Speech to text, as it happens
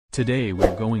Today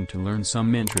we're going to learn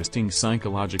some interesting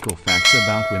psychological facts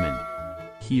about women.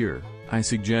 Here, I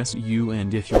suggest you,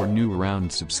 and if you're new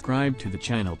around, subscribe to the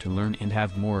channel to learn and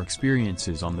have more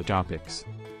experiences on the topics.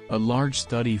 A large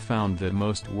study found that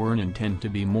most women tend to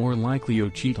be more likely to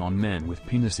cheat on men with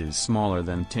penises smaller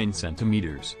than 10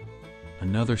 centimeters.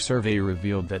 Another survey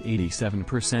revealed that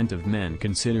 87% of men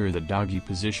consider the doggy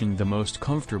position the most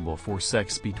comfortable for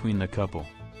sex between the couple.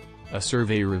 A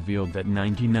survey revealed that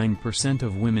 99%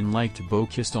 of women like to be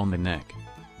kissed on the neck.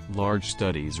 Large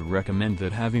studies recommend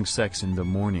that having sex in the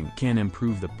morning can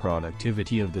improve the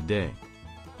productivity of the day.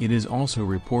 It is also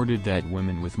reported that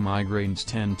women with migraines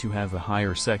tend to have a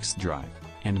higher sex drive,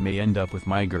 and may end up with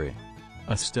migraine.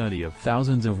 A study of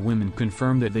thousands of women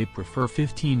confirmed that they prefer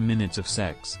 15 minutes of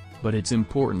sex, but it's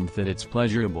important that it's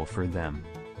pleasurable for them.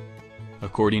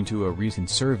 According to a recent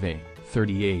survey,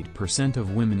 38%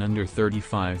 of women under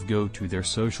 35 go to their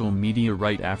social media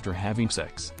right after having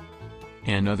sex.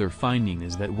 Another finding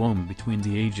is that women between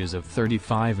the ages of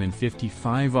 35 and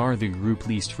 55 are the group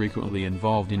least frequently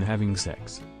involved in having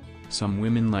sex. Some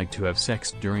women like to have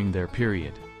sex during their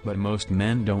period, but most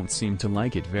men don't seem to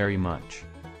like it very much.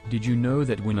 Did you know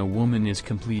that when a woman is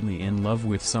completely in love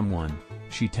with someone,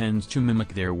 she tends to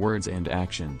mimic their words and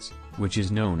actions, which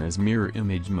is known as mirror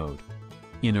image mode?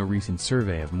 In a recent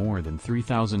survey of more than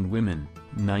 3,000 women,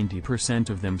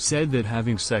 90% of them said that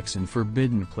having sex in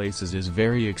forbidden places is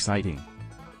very exciting.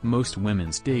 Most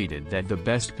women stated that the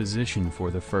best position for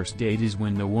the first date is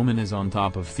when the woman is on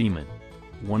top of the man.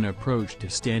 One approach to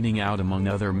standing out among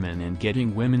other men and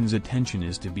getting women's attention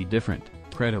is to be different,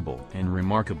 credible, and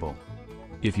remarkable.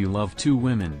 If you love two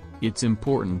women, it's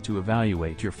important to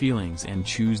evaluate your feelings and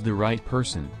choose the right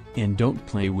person, and don't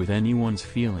play with anyone's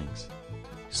feelings.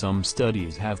 Some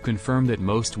studies have confirmed that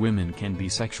most women can be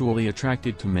sexually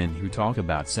attracted to men who talk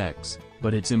about sex,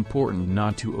 but it's important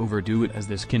not to overdo it, as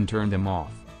this can turn them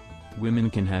off. Women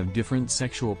can have different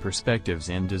sexual perspectives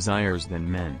and desires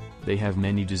than men. They have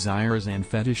many desires and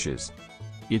fetishes.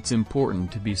 It's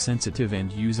important to be sensitive and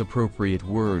use appropriate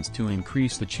words to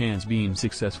increase the chance being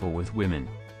successful with women.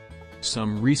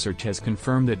 Some research has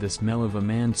confirmed that the smell of a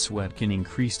man's sweat can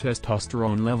increase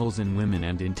testosterone levels in women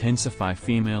and intensify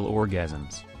female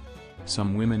orgasms.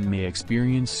 Some women may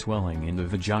experience swelling in the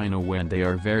vagina when they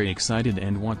are very excited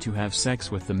and want to have sex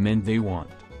with the men they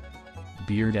want.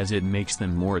 Beard, as it makes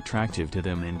them more attractive to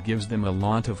them and gives them a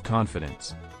lot of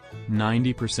confidence.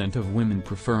 90% of women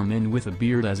prefer men with a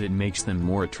beard, as it makes them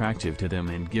more attractive to them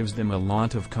and gives them a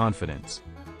lot of confidence.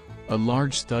 A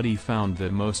large study found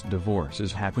that most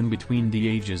divorces happen between the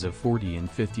ages of 40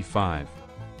 and 55.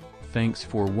 Thanks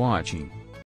for watching.